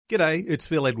G'day, it's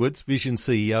Phil Edwards, Vision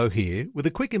CEO here, with a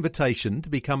quick invitation to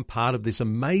become part of this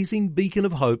amazing beacon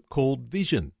of hope called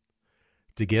Vision.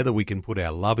 Together we can put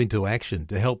our love into action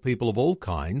to help people of all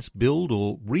kinds build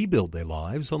or rebuild their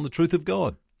lives on the truth of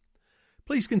God.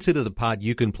 Please consider the part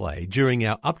you can play during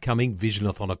our upcoming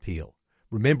Visionathon appeal,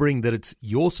 remembering that it's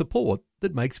your support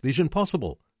that makes Vision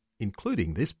possible,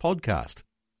 including this podcast.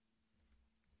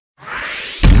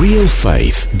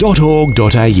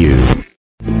 realfaith.org.au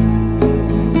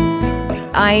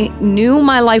I knew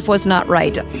my life was not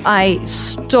right. I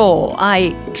stole, I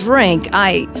drank,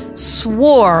 I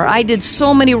swore, I did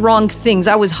so many wrong things.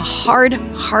 I was a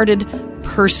hard-hearted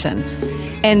person.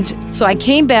 And so I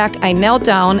came back, I knelt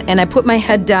down, and I put my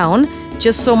head down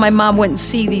just so my mom wouldn't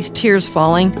see these tears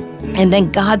falling. And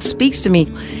then God speaks to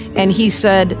me, and he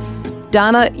said,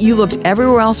 Donna, you looked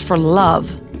everywhere else for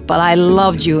love, but I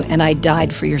loved you, and I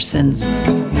died for your sins.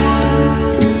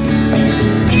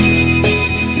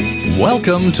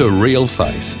 Welcome to Real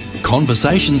Faith.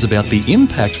 Conversations about the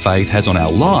impact faith has on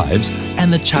our lives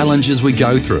and the challenges we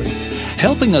go through,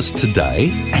 helping us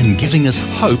today and giving us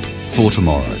hope for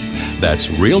tomorrow. That's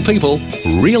real people,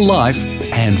 real life,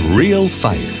 and real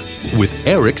faith with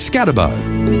Eric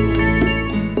Scatterbo.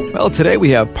 Well, today we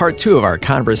have part 2 of our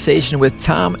conversation with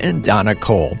Tom and Donna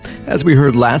Cole. As we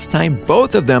heard last time,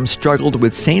 both of them struggled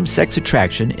with same-sex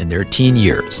attraction in their teen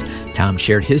years. Tom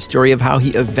shared his story of how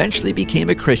he eventually became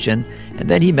a Christian, and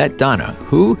then he met Donna,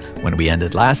 who, when we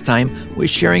ended last time, was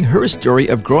sharing her story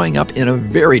of growing up in a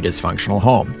very dysfunctional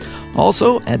home.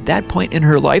 Also, at that point in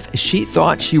her life, she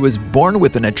thought she was born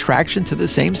with an attraction to the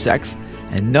same sex,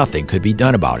 and nothing could be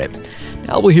done about it.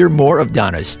 Now we'll hear more of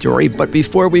Donna's story, but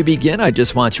before we begin, I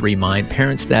just want to remind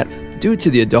parents that due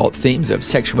to the adult themes of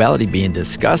sexuality being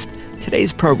discussed,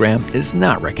 today's program is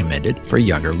not recommended for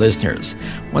younger listeners.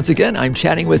 Once again, I'm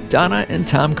chatting with Donna and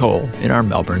Tom Cole in our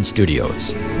Melbourne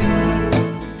studios.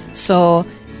 So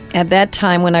at that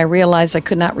time when I realized I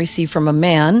could not receive from a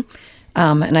man,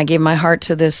 and I gave my heart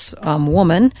to this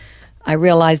woman, I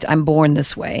realized I'm born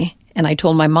this way. And I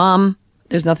told my mom,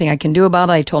 there's nothing I can do about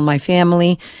it. I told my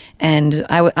family, and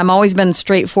I'm always been a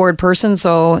straightforward person,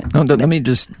 so... No, let me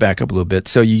just back up a little bit.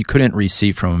 So you couldn't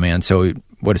receive from a man, so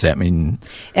what does that mean?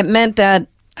 It meant that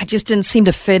I just didn't seem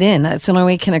to fit in. That's the only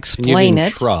way I can explain you it.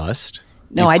 didn't trust.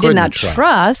 No, I did not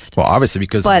trust. Well, obviously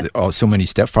because of so many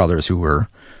stepfathers who were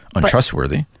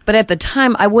untrustworthy. But at the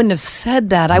time, I wouldn't have said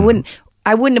that. I wouldn't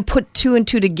have put 2 and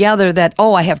 2 together that,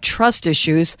 I have trust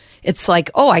issues. It's like,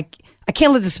 I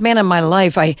can't let this man in my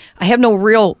life. I have no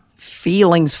real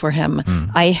feelings for him.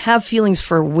 I have feelings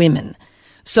for women.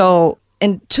 So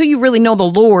until you really know the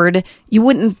Lord, you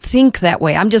wouldn't think that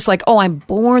way. I'm just like, I'm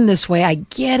born this way. I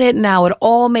get it now. It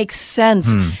all makes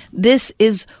sense. This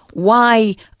is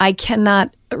why I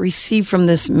cannot receive from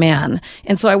this man.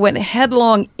 And so I went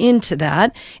headlong into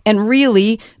that. And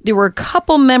really, there were a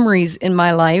couple memories in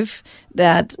my life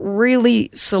that really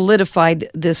solidified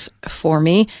this for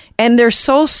me. And they're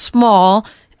so small,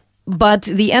 but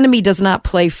the enemy does not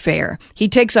play fair. He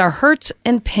takes our hurt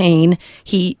and pain,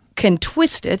 he can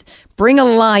twist it, bring a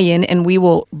lie in, and we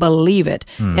will believe it.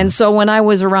 And so when I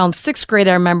was around 6th grade,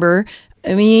 I remember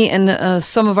me and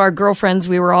some of our girlfriends,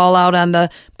 we were all out on the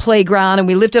playground, and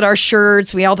we lifted our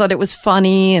shirts. We all thought it was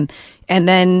funny. And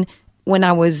then when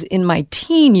I was in my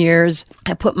teen years,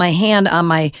 I put my hand on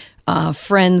my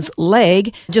friend's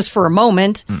leg just for a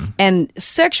moment, and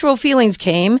sexual feelings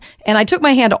came, and I took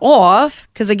my hand off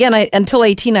because, again, until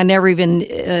 18, I never even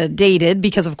dated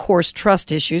because, of course,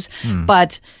 trust issues.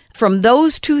 But from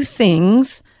those 2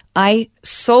 things, I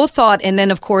so thought, and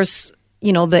then, of course,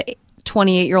 the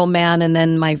 28-year-old man and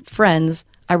then my friends,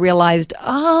 I realized,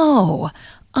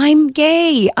 I'm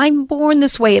gay. I'm born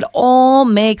this way. It all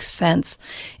makes sense.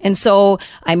 And so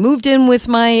I moved in with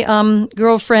my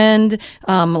girlfriend,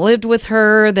 lived with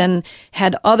her, then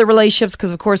had other relationships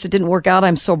because, of course, it didn't work out.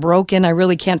 I'm so broken. I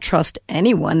really can't trust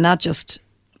anyone, not just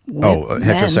men.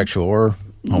 Heterosexual or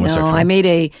homosexual?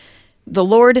 No, the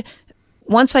Lord...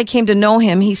 Once I came to know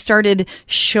him, he started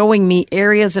showing me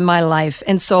areas in my life.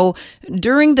 And so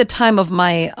during the time of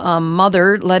my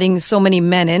mother letting so many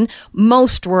men in,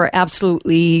 most were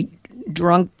absolutely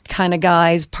drunk kind of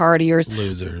guys, partiers.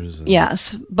 Losers.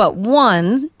 Yes. But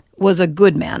one was a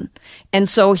good man. And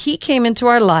so he came into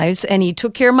our lives and he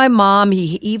took care of my mom.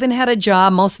 He even had a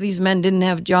job. Most of these men didn't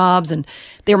have jobs and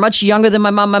they were much younger than my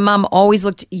mom. My mom always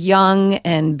looked young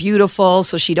and beautiful.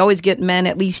 So she'd always get men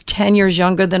at least 10 years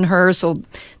younger than her. So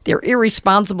they're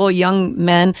irresponsible young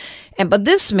men. But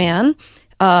this man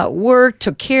worked,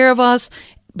 took care of us.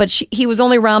 But he was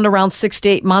only around 6 to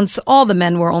 8 months. All the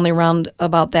men were only around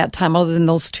about that time, other than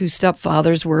those 2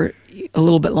 stepfathers were a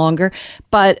little bit longer.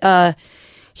 But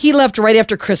he left right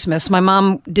after Christmas. My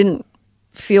mom didn't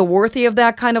feel worthy of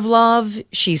that kind of love.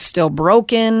 She's still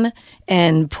broken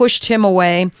and pushed him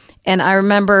away. And I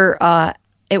remember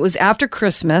it was after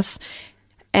Christmas,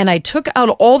 and I took out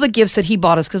all the gifts that he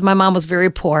bought us because my mom was very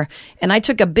poor. And I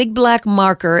took a big black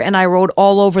marker and I wrote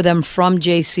all over them from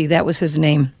JC. That was his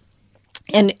name.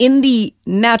 And in the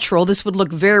natural, this would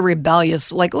look very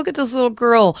rebellious. Like, look at this little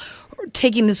girl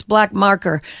taking this black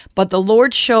marker. But the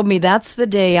Lord showed me that's the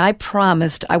day I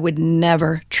promised I would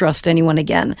never trust anyone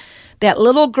again. That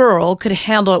little girl could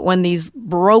handle it when these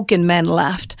broken men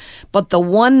left. But the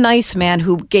one nice man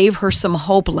who gave her some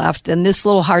hope left, and this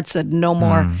little heart said no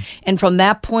more. And from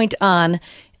that point on,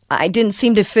 I didn't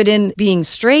seem to fit in being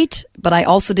straight, but I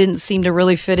also didn't seem to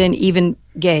really fit in even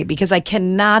gay, because I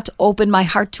cannot open my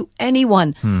heart to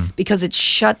anyone because it's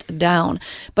shut down.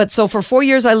 But so for 4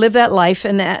 years, I lived that life.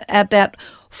 And at that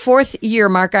 4th year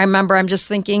mark, I remember I'm just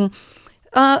thinking,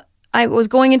 I was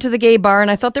going into the gay bar and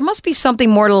I thought there must be something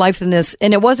more to life than this.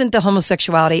 And it wasn't the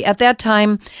homosexuality. At that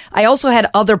time, I also had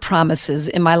other promises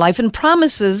in my life, and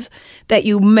promises that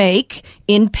you make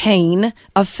in pain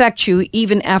affect you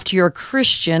even after you're a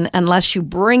Christian, unless you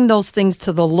bring those things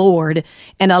to the Lord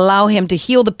and allow him to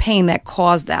heal the pain that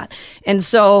caused that. And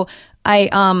so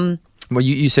Well,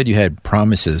 you said you had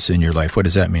promises in your life. What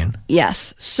does that mean?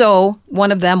 Yes. So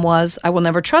one of them was, I will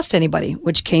never trust anybody,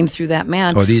 which came through that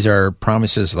man. Oh, these are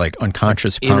promises, like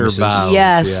unconscious promises? Inner vows.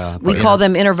 Yes. Yeah, We call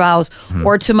them inner vows.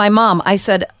 Or to my mom, I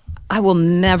said, I will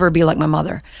never be like my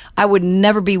mother. I would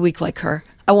never be weak like her.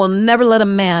 I will never let a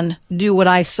man do what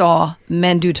I saw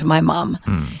men do to my mom.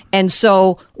 And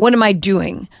so what am I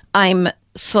doing? I'm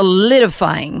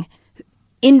solidifying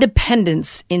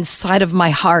independence inside of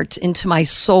my heart, into my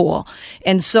soul.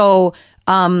 And so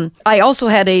I also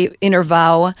had a inner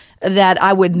vow that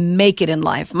I would make it in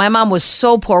life. My mom was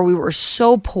so poor. We were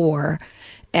so poor.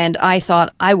 And I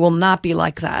thought, I will not be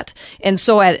like that. And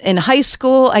so in high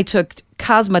school, I took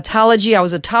cosmetology. I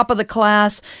was the top of the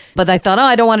class, but I thought,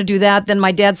 I don't want to do that. Then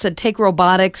my dad said, take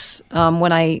robotics.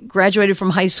 When I graduated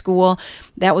from high school,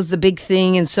 that was the big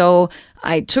thing. And so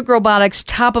I took robotics,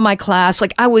 top of my class.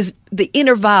 Like, I was, the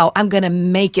inner vow, I'm going to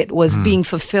make it, was being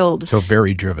fulfilled. So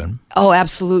very driven. Oh,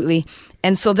 absolutely.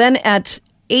 And so then at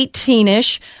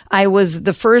 18-ish, I was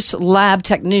the first lab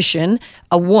technician,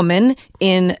 a woman,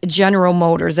 in General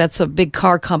Motors. That's a big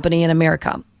car company in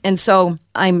America. And so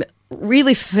I'm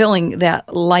really fulfilling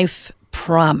that life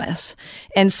promise.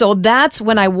 And so that's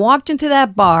when I walked into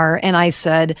that bar and I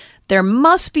said, there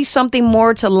must be something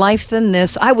more to life than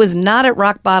this. I was not at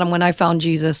rock bottom when I found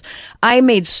Jesus. I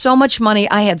made so much money.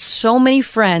 I had so many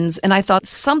friends, and I thought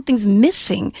something's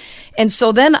missing. And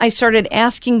so then I started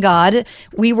asking God.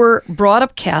 We were brought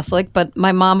up Catholic, but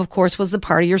my mom, of course, was the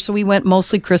partier. So we went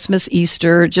mostly Christmas,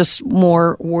 Easter, just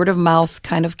more word of mouth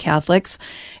kind of Catholics.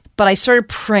 But I started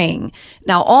praying.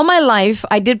 Now, all my life,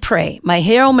 I did pray. My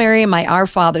Hail Mary and my Our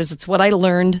Fathers. It's what I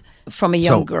learned from a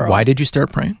young girl. Why did you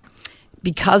start praying?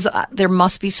 Because there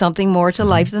must be something more to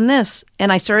life than this.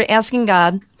 And I started asking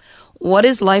God, what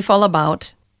is life all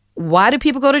about? Why do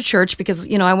people go to church?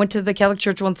 Because, I went to the Catholic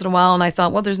Church once in a while, and I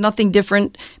thought, well, there's nothing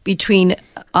different between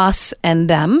us and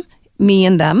them, me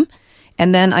and them.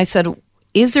 And then I said,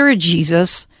 is there a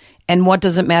Jesus? And what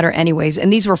does it matter anyways?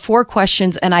 And these were 4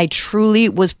 questions, and I truly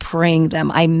was praying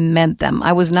them. I meant them.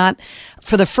 I was not,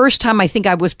 for the first time, I think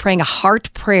I was praying a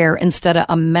heart prayer instead of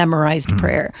a memorized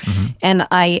prayer. And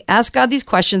I asked God these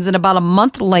questions, and about a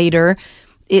month later,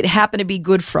 it happened to be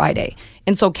Good Friday.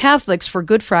 And so Catholics, for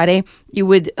Good Friday, you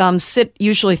would sit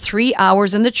usually 3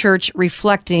 hours in the church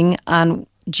reflecting on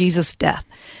Jesus' death.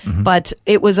 But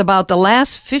it was about the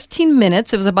last 15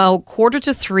 minutes. It was about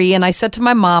 2:45, and I said to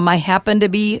my mom, I happened to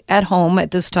be at home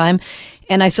at this time,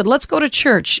 and I said, let's go to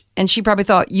church. And she probably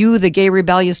thought, you, the gay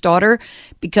rebellious daughter,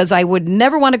 because I would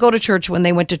never want to go to church when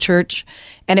they went to church.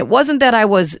 And it wasn't that I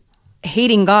was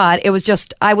hating God. It was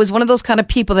just, I was one of those kind of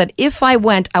people that if I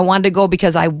went, I wanted to go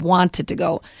because I wanted to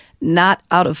go, not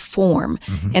out of form.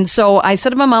 And so I said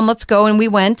to my mom, let's go. And we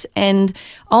went. And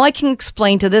all I can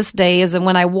explain to this day is that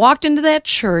when I walked into that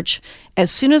church, as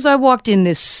soon as I walked in,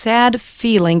 this sad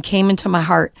feeling came into my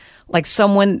heart, like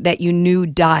someone that you knew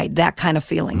died, that kind of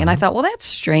feeling. And I thought, well, that's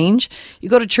strange. You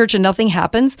go to church and nothing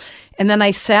happens. And then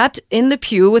I sat in the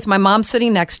pew with my mom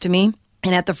sitting next to me.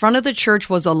 And at the front of the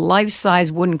church was a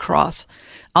life-size wooden cross.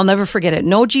 I'll never forget it.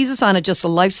 No Jesus on it, just a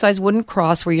life-size wooden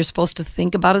cross where you're supposed to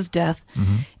think about his death.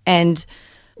 And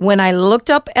when I looked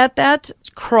up at that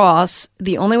cross,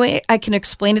 the only way I can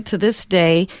explain it to this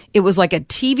day, it was like a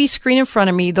TV screen in front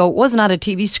of me, though it was not a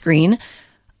TV screen.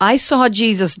 I saw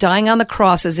Jesus dying on the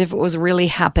cross as if it was really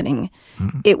happening.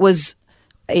 It was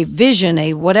a vision,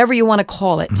 a whatever you want to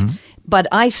call it. But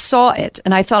I saw it,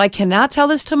 and I thought, I cannot tell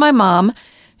this to my mom.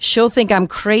 She'll think I'm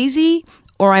crazy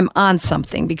or I'm on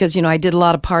something because, I did a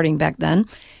lot of partying back then.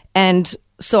 And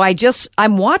so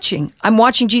I'm watching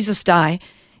Jesus die.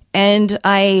 And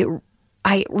I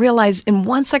realized in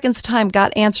 1 second's time,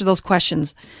 God answered those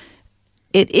questions.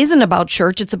 It isn't about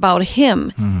church. It's about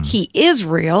him. He is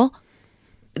real.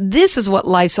 This is what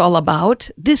life's all about.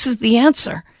 This is the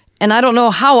answer. And I don't know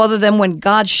how, other than when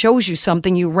God shows you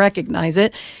something, you recognize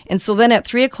it. And so then at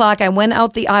 3:00, I went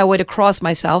out the aisleway to cross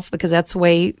myself, because that's the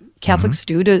way Catholics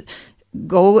do, to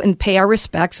go and pay our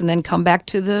respects and then come back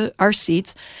to our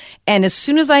seats. And as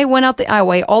soon as I went out the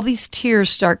aisleway, all these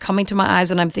tears start coming to my eyes,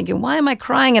 and I'm thinking, why am I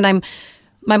crying? And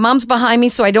my mom's behind me,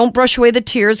 so I don't brush away the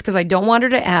tears because I don't want her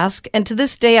to ask. And to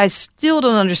this day, I still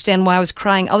don't understand why I was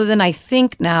crying, other than I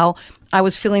think now I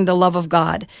was feeling the love of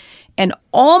God. And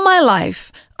all my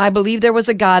life, I believed there was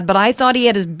a God, but I thought he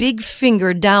had his big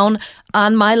finger down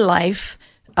on my life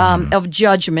of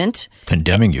judgment.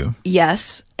 Condemning you.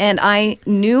 Yes. And I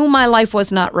knew my life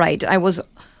was not right. I was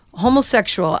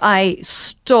homosexual. I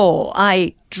stole.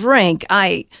 I drank.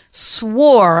 I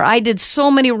swore. I did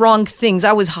so many wrong things.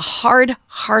 I was a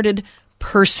hard-hearted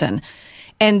person.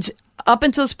 And up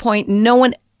until this point, no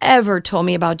one ever told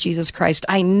me about Jesus Christ.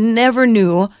 I never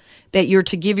knew that you're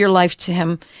to give your life to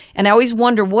him. And I always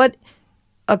wonder what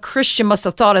a Christian must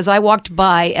have thought as I walked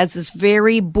by as this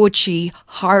very butchy,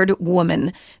 hard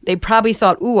woman. They probably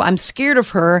thought, ooh, I'm scared of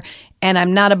her and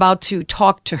I'm not about to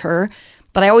talk to her.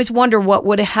 But I always wonder what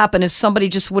would have happened if somebody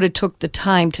just would have took the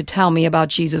time to tell me about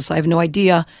Jesus. I have no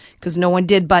idea, because no one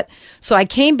did. But so I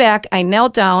came back, I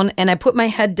knelt down, and I put my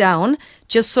head down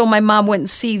just so my mom wouldn't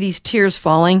see these tears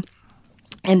falling.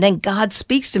 And then God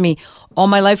speaks to me. All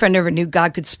my life, I never knew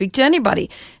God could speak to anybody.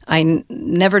 I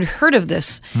never heard of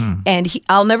this. And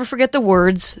I'll never forget the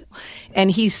words.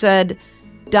 And he said,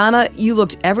 Donna, you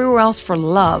looked everywhere else for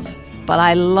love, but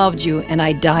I loved you and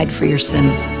I died for your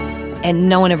sins. And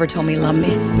no one ever told me he loved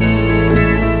me.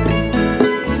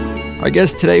 Our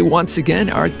guests today, once again,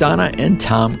 are Donna and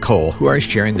Tom Cole, who are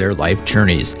sharing their life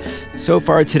journeys. So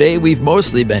far today, we've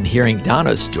mostly been hearing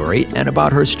Donna's story and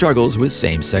about her struggles with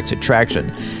same-sex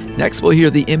attraction. Next, we'll hear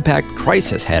the impact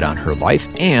Christ has had on her life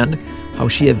and how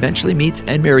she eventually meets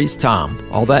and marries Tom.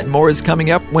 All that and more is coming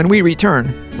up when we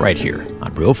return right here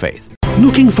on Real Faith.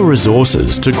 Looking for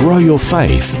resources to grow your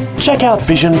faith? Check out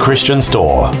Vision Christian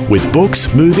Store with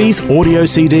books, movies, audio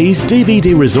CDs,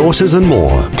 DVD resources and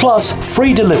more. Plus,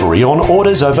 free delivery on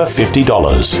orders over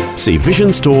 $50. See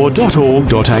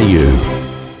visionstore.org.au.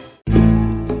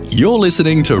 You're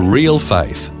listening to Real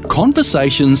Faith,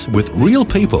 conversations with real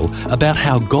people about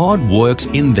how God works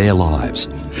in their lives.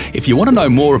 If you want to know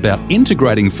more about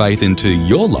integrating faith into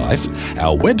your life,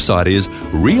 our website is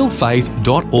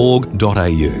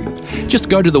realfaith.org.au. Just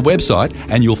go to the website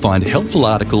and you'll find helpful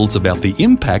articles about the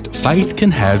impact faith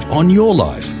can have on your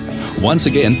life. Once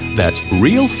again, that's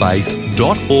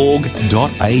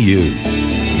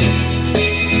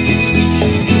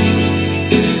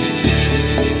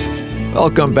realfaith.org.au.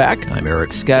 Welcome back. I'm Eric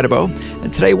Scatabo,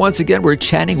 and today once again we're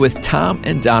chatting with Tom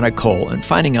and Donna Cole and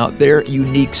finding out their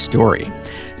unique story.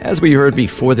 As we heard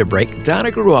before the break,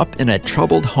 Donna grew up in a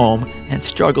troubled home and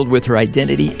struggled with her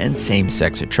identity and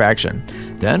same-sex attraction.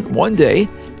 Then, one day,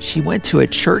 she went to a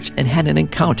church and had an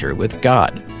encounter with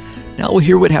God. Now we'll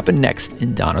hear what happened next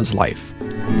in Donna's life.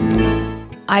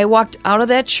 I walked out of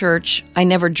that church. I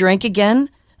never drank again.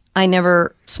 I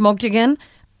never smoked again.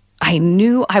 I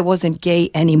knew I wasn't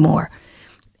gay anymore.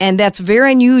 And that's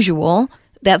very unusual.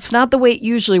 That's not the way it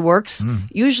usually works.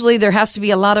 Usually there has to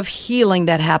be a lot of healing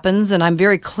that happens, and I'm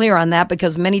very clear on that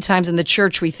because many times in the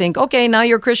church we think, okay, now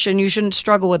you're a Christian, you shouldn't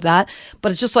struggle with that.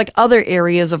 But it's just like other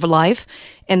areas of life.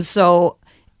 And so,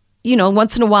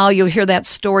 once in a while you'll hear that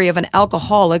story of an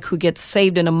alcoholic who gets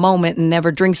saved in a moment and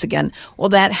never drinks again. Well,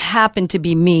 that happened to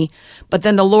be me. But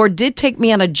then the Lord did take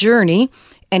me on a journey,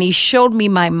 and he showed me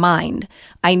my mind.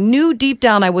 I knew deep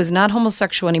down I was not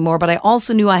homosexual anymore, but I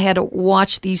also knew I had to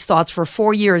watch these thoughts. For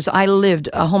 4 years, I lived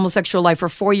a homosexual life. For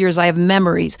 4 years, I have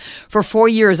memories. For 4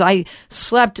 years, I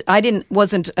slept. I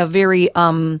wasn't a very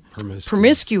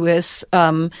promiscuous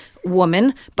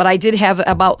woman, but I did have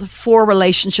about 4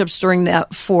 relationships during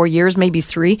that 4 years, maybe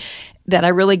 3, that I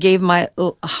really gave my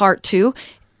heart to.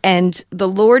 And the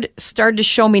Lord started to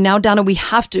show me, now, Donna, we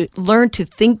have to learn to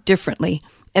think differently.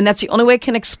 And that's the only way I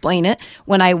can explain it.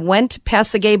 When I went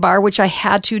past the gay bar, which I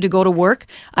had to go to work,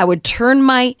 I would turn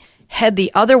my head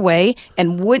the other way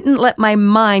and wouldn't let my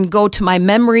mind go to my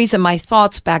memories and my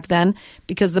thoughts back then,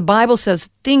 because the Bible says,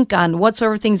 think on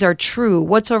whatsoever things are true,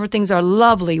 whatsoever things are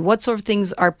lovely, whatsoever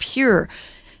things are pure,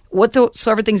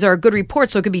 whatsoever things are a good report.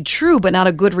 So it could be true, but not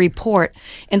a good report.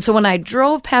 And so when I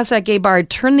drove past that gay bar, I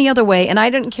turned the other way, and I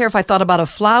didn't care if I thought about a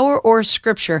flower or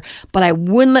scripture, but I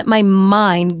wouldn't let my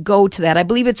mind go to that. I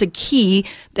believe it's a key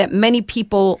that many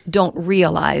people don't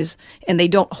realize and they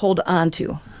don't hold on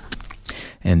to.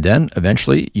 And then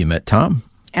eventually you met Tom.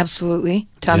 Absolutely.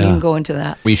 Tom, you can go into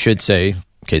that. We should say,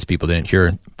 in case people didn't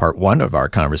hear part one of our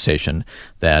conversation,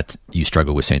 that you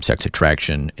struggled with same-sex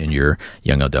attraction in your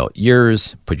young adult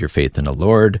years, put your faith in the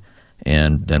Lord,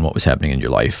 and then what was happening in your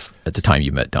life at the time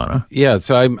you met Donna? Yeah,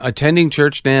 so I'm attending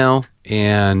church now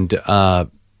and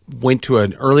went to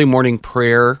an early morning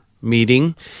prayer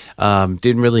meeting.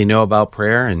 Didn't really know about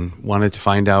prayer and wanted to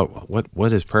find out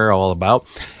what is prayer all about.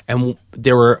 And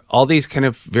there were all these kind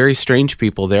of very strange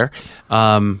people there.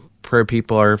 Prayer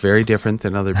people are very different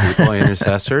than other people,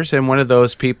 intercessors. And one of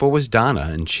those people was Donna.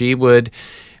 And she would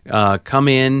come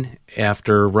in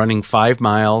after running 5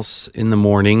 miles in the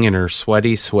morning in her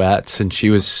sweaty sweats, and she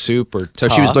was super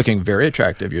tough. So she was looking very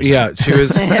attractive. You're saying. Yeah, she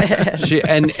was.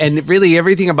 And really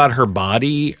everything about her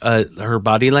body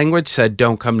language said,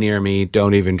 "Don't come near me.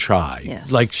 Don't even try."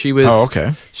 Yes. Like she was. Oh,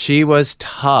 okay. She was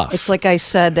tough. It's like I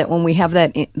said, that when we have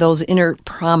those inner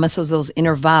promises, those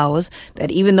inner vows,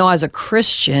 that even though I was a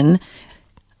Christian,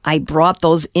 I brought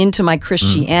those into my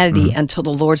Christianity until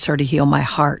the Lord started to heal my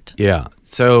heart. Yeah.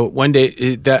 So one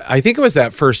day, I think it was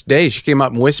that first day, she came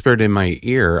up and whispered in my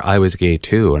ear, I was gay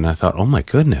too. And I thought, oh my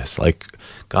goodness, like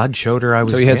God showed her I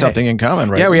was gay. So you had something in common,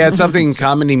 right? Yeah, we had something in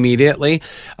common immediately.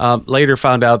 Later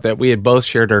found out that we had both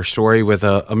shared our story with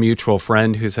a mutual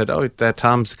friend who said, oh, that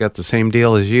Tom's got the same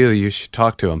deal as you. You should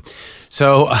talk to him.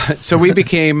 So we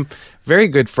became very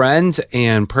good friends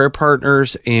and prayer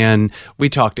partners, and we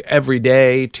talked every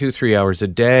day, 2-3 hours a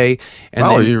day. And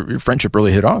then, your friendship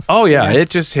really hit off. Oh yeah,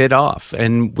 it just hit off,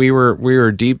 and we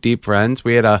were deep friends.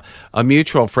 We had a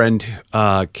mutual friend,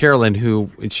 Carolyn,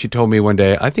 who she told me one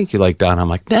day, I think you like Don. I'm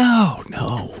like,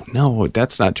 no,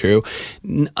 that's not true.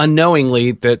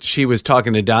 Unknowingly, that she was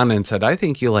talking to Donna and said, I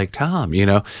think you like Tom.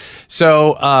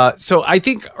 So I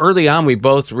think early on we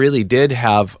both really did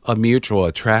have a mutual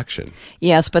attraction.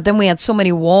 Yes, but then we had so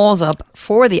many walls up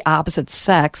for the opposite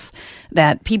sex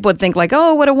that people would think like,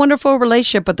 oh, what a wonderful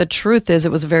relationship. But the truth is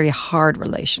it was a very hard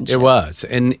relationship. It was.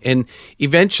 And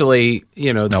eventually,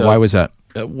 Now, why was that?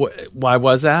 Why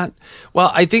was that?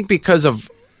 Well, I think because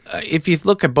of, if you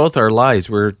look at both our lives,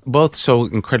 we're both so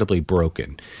incredibly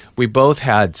broken. We both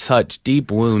had such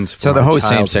deep wounds from So the our whole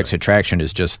childhood. same-sex attraction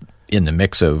is just in the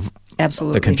mix of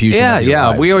Absolutely. the confusion. Yeah, of your yeah.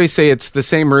 lives. We always say it's the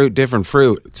same root, different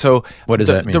fruit. So what does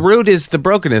that mean? The root is the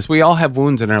brokenness. We all have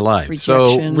wounds in our lives.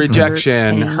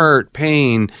 Rejection, hurt,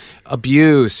 pain,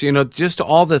 abuse, just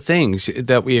all the things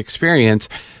that we experience.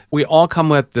 We all come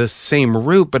with the same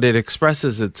root, but it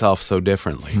expresses itself so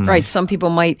differently. Right. Some people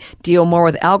might deal more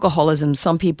with alcoholism.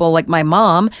 Some people, like my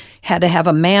mom, had to have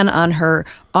a man on her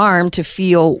arm to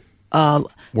feel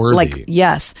worthy.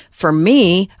 Yes. For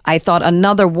me, I thought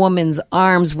another woman's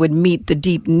arms would meet the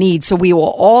deep need. So we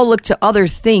will all look to other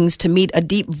things to meet a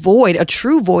deep void, a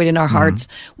true void in our hearts,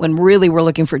 when really we're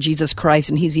looking for Jesus Christ,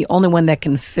 and he's the only one that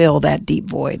can fill that deep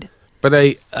void. But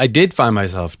I did find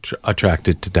myself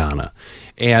attracted to Donna.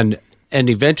 And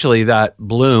eventually that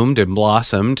bloomed and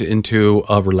blossomed into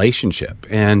a relationship.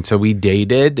 And so we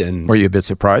dated. And were you a bit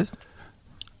surprised?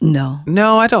 No,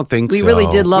 I don't think so. We really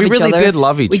did love each other. We really did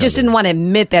love each other. We just didn't want to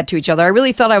admit that to each other. I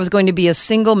really thought I was going to be a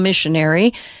single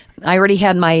missionary. I already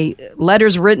had my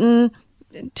letters written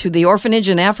to the orphanage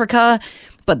in Africa.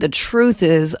 But the truth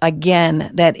is,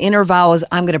 again, that inner vow is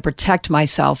I'm going to protect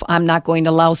myself. I'm not going to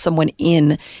allow someone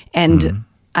in. And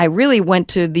I really went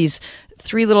to these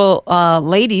 3 little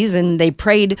ladies, and they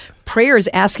prayed prayers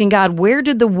asking God, where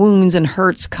did the wounds and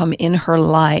hurts come in her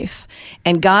life?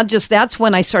 And God that's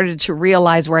when I started to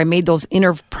realize where I made those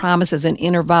inner promises and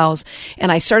inner vows.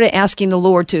 And I started asking the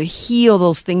Lord to heal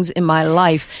those things in my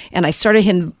life. And I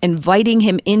started inviting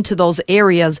him into those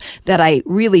areas that I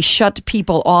really shut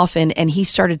people off in. And he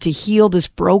started to heal this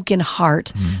broken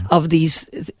heart of these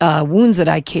wounds that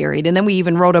I carried. And then we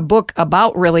even wrote a book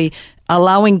about really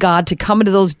allowing God to come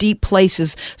into those deep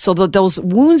places so that those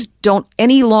wounds don't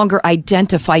any longer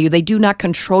identify you. They do not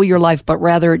control your life, but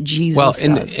rather Jesus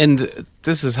does. And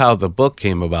this is how the book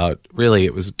came about. Really,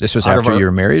 this was after you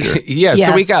were married? Or? Yeah, yes.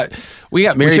 So we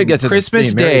got married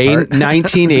Christmas Day,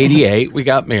 1988. We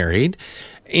got married.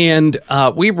 And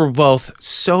we were both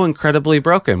so incredibly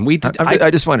broken.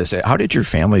 I just want to say, how did your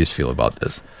families feel about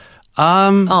this? My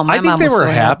I think mom they was were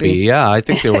so happy. Yeah, I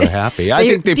think they were happy. I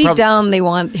think they deep down they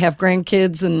want to have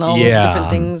grandkids and all those different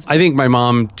things. I think my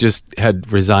mom just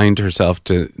had resigned herself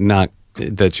to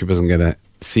that she wasn't going to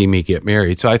see me get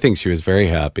married. So I think she was very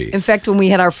happy. In fact, when we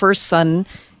had our first son,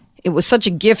 it was such a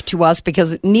gift to us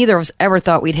because neither of us ever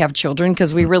thought we'd have children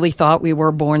because we really thought we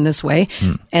were born this way.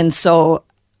 And so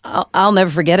I'll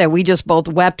never forget it. We just both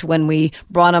wept when we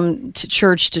brought him to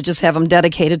church to just have him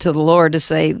dedicated to the Lord to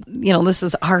say, this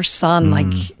is our son. Like,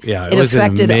 it was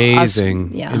affected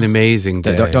amazing, us. an amazing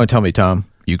day. Don't tell me, Tom,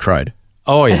 you cried.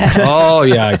 Oh, yeah. Oh,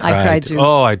 yeah, I cried. I cried too.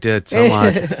 Oh, I did so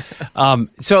much.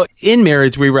 So in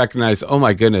marriage, we recognize, oh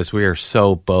my goodness, we are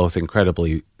so both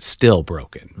incredibly still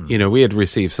broken. We had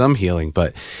received some healing,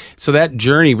 but so that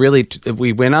journey really,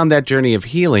 we went on that journey of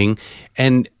healing,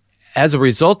 and as a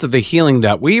result of the healing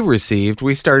that we received,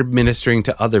 we started ministering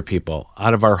to other people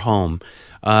out of our home.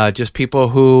 Just people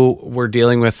who were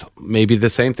dealing with maybe the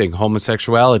same thing,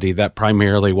 homosexuality. That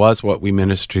primarily was what we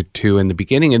ministered to in the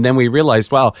beginning. And then we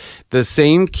realized, wow, the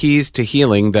same keys to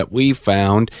healing that we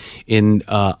found in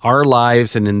our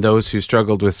lives and in those who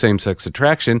struggled with same-sex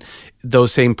attraction,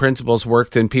 those same principles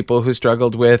worked in people who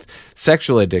struggled with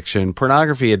sexual addiction,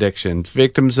 pornography addiction,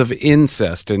 victims of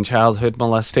incest and childhood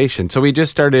molestation. So we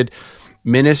just started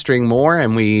ministering more,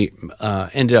 and we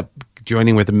ended up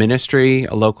joining with a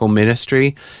local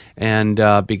ministry, and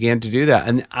began to do that.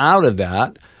 And out of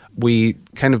that, we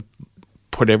kind of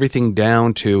put everything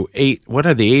down to 8. What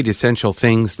are the 8 essential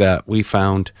things that we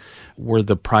found were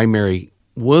the primary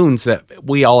wounds that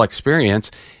we all experience?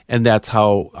 And that's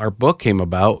how our book came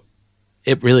about.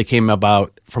 It really came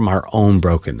about from our own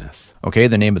brokenness. Okay,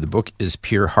 the name of the book is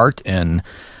Pure Heart, and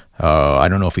I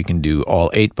don't know if we can do all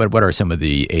 8, but what are some of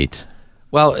the 8?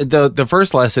 Well, the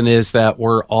first lesson is that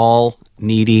we're all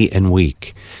needy and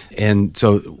weak. And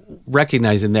so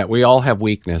recognizing that we all have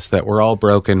weakness, that we're all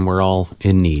broken, we're all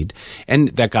in need, and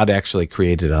that God actually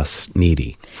created us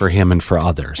needy for Him and for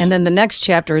others. And then the next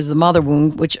chapter is the mother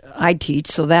wound, which I teach.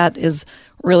 So that is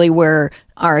really where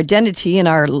our identity and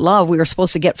our love we were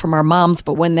supposed to get from our moms,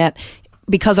 but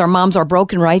because our moms are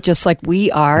broken, right? Just like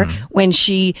we are, when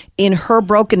she, in her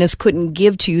brokenness, couldn't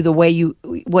give to you the way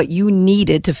what you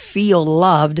needed to feel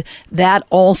loved, that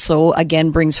also, again,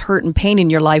 brings hurt and pain in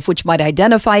your life, which might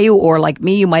identify you, or like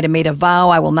me, you might have made a vow,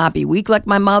 I will not be weak like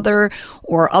my mother,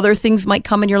 or other things might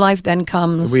come in your life, then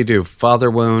comes... We do. Father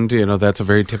wound, that's a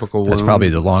very typical wound. That's probably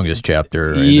the longest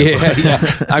chapter. Yeah.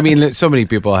 I mean, so many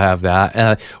people have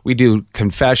that. We do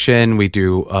confession. We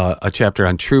do a chapter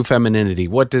on true femininity.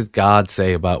 What does God say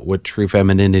about what true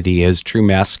femininity is, true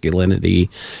masculinity?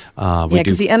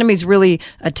 Because the enemy's really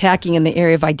attacking in the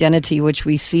area of identity, which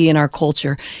we see in our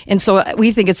culture. And so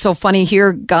we think it's so funny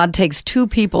here. God takes 2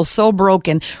 people so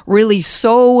broken, really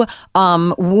so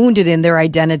wounded in their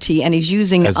identity, and He's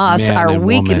using as us, our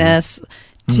weakness,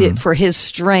 woman. for His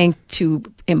strength to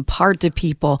impart to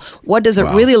people. What does it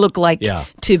really look like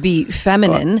to be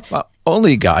feminine? Well,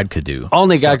 only God could do.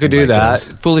 Only God could do like that.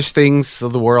 this. Foolish things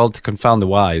of the world to confound the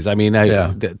wise. I mean,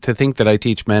 to think that I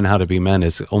teach men how to be men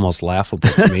is almost laughable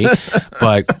to me.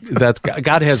 But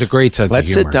God has a great sense Let's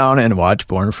of humor. sit down and watch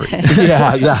Born Free.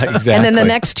 Yeah, exactly. And then the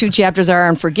next 2 chapters are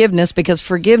on forgiveness, because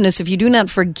forgiveness, if you do not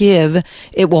forgive,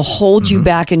 it will hold you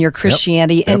back in your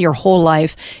Christianity and your whole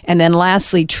life. And then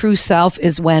lastly, true self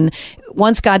is when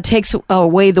once God takes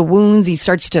away the wounds, He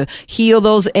starts to heal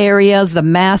those areas, the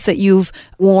mask that you've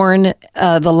worn,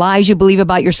 the lies you believe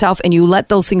about yourself, and you let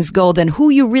those things go, then who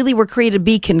you really were created to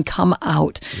be can come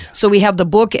out. Yeah. So we have the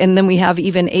book, and then we have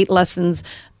even 8 lessons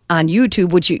on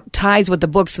YouTube, which ties with the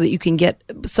book so that you can get,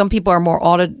 some people are more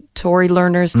auditory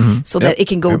learners, so that it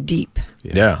can go deep.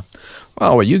 Yeah.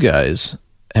 Well, you guys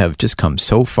have just come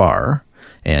so far.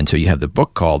 And so you have the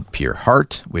book called Pure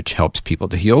Heart, which helps people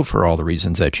to heal for all the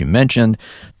reasons that you mentioned.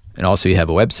 And also you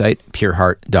have a website,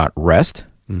 pureheart.rest,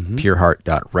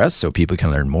 pureheart.rest, so people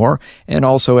can learn more. And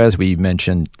also, as we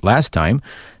mentioned last time,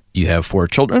 you have 4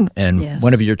 children, and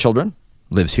one of your children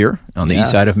lives here on the east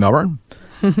side of Melbourne.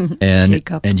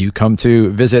 And you come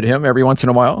to visit him every once in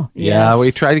a while? Yeah,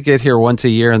 we try to get here once a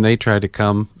year, and they try to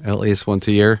come at least once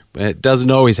a year. It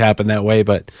doesn't always happen that way,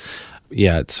 but...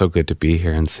 yeah, it's so good to be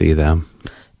here and see them.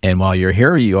 And while you're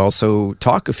here, you also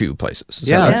talk a few places.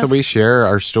 So we share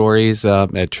our stories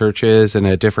at churches and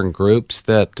at different groups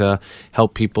that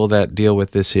help people that deal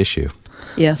with this issue.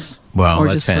 Yes. Wow,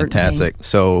 that's fantastic.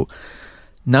 So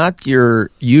not your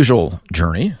usual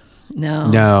journey.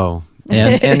 No.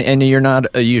 And you're not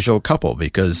a usual couple,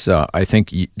 because I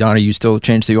think, Donna, you still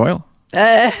change the oil?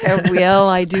 Well,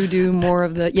 I do more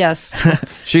of the, yes.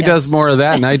 She does more of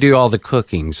that, and I do all the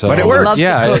cooking. So, But it works.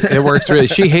 Yeah, it works really.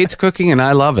 She hates cooking, and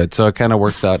I love it, so it kind of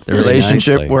works out. The really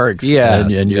relationship nicely. works.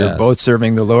 Yes, and you're yes. both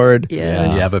serving the Lord. Yes.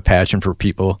 And you have a passion for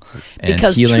people and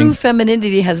Because healing. true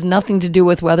femininity has nothing to do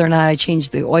with whether or not I change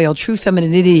the oil. True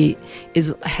femininity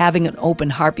is having an open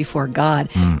heart before God.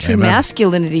 True amen.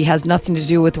 masculinity has nothing to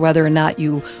do with whether or not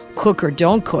you cook or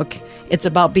don't cook. It's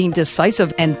about being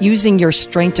decisive and using your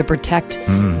strength to protect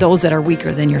those that are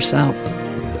weaker than yourself.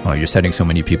 Oh, you're setting so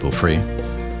many people free.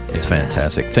 It's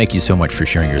fantastic. Thank you so much for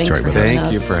sharing your Thanks story for with having us.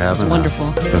 Thank you for having It's wonderful.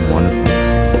 us. It's been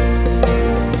wonderful.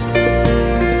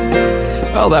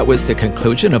 Well, that was the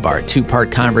conclusion of our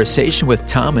two-part conversation with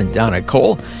Tom and Donna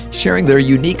Cole, sharing their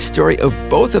unique story of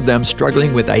both of them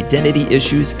struggling with identity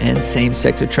issues and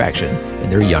same-sex attraction in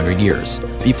their younger years,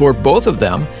 before both of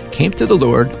them came to the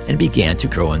Lord and began to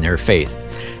grow in their faith.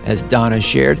 As Donna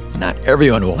shared, not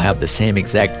everyone will have the same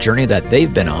exact journey that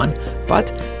they've been on,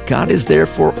 but God is there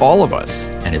for all of us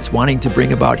and is wanting to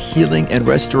bring about healing and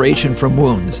restoration from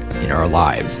wounds in our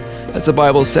lives. As the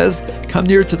Bible says, come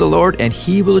near to the Lord and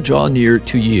he will draw near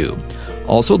to you.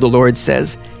 Also, the Lord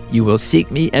says, you will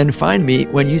seek me and find me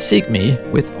when you seek me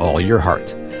with all your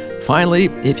heart. Finally,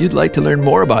 if you'd like to learn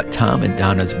more about Tom and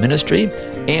Donna's ministry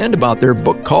and about their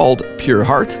book called Pure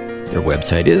Heart, their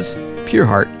website is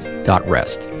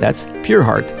pureheart.rest. That's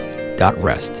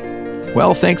pureheart.rest.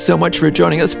 Well, thanks so much for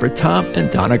joining us for Tom and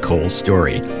Donna Cole's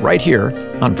story, right here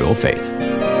on Real Faith.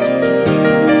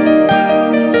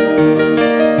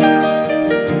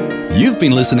 You've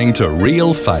been listening to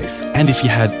Real Faith, and if you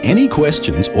have any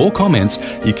questions or comments,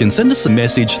 you can send us a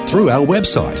message through our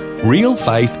website,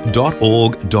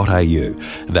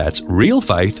 realfaith.org.au. That's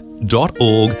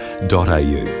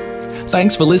realfaith.org.au.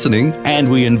 Thanks for listening,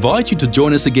 and we invite you to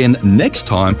join us again next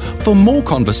time for more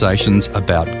conversations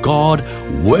about God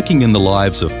working in the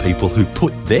lives of people who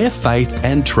put their faith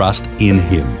and trust in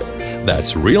Him.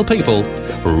 That's real people,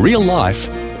 real life,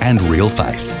 and real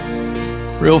faith.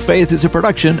 Real Faith is a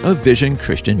production of Vision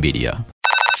Christian Media.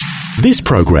 This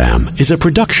program is a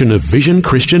production of Vision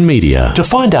Christian Media. To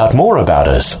find out more about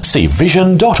us, see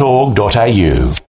vision.org.au.